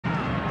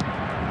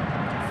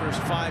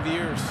first 5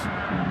 years.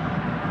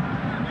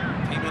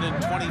 Came in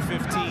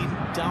 2015,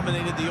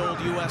 dominated the old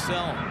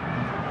USL.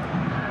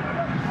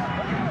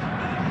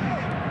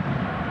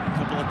 A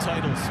couple of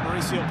titles.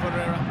 Mauricio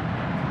Pereira,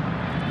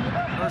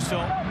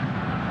 Urso.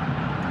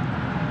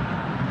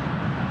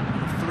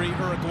 3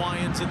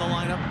 Uruguayans in the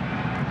lineup.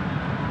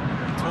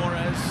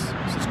 Torres,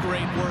 this is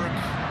great work.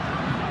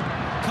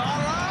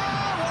 Kara,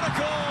 what a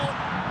goal!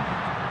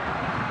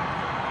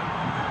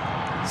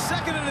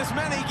 Second in as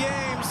many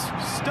games.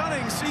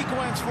 Stunning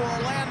sequence for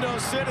Orlando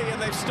City,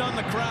 and they've stunned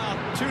the crowd.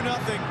 2-0,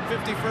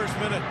 51st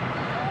minute.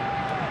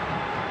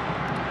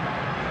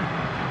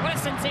 What a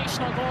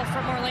sensational goal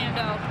from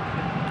Orlando.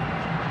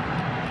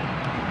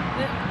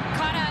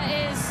 Kara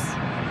is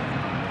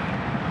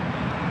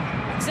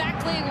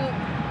exactly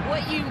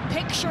what you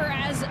picture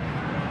as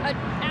an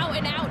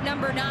out-and-out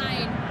number 9.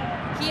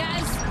 He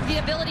has the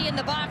ability in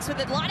the box with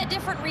a lot of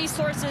different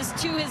resources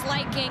to his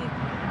liking.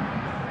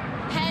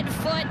 Head,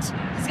 foot,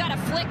 he's got a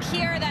flick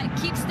here that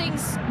keeps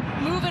things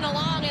moving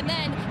along, and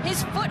then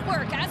his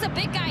footwork as a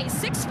big guy,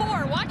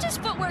 6'4". Watch his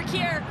footwork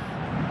here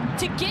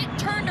to get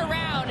turned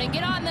around and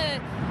get on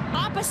the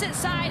opposite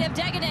side of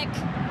Degenek.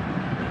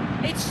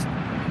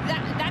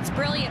 That's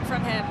brilliant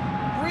from him.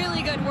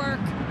 Really good work.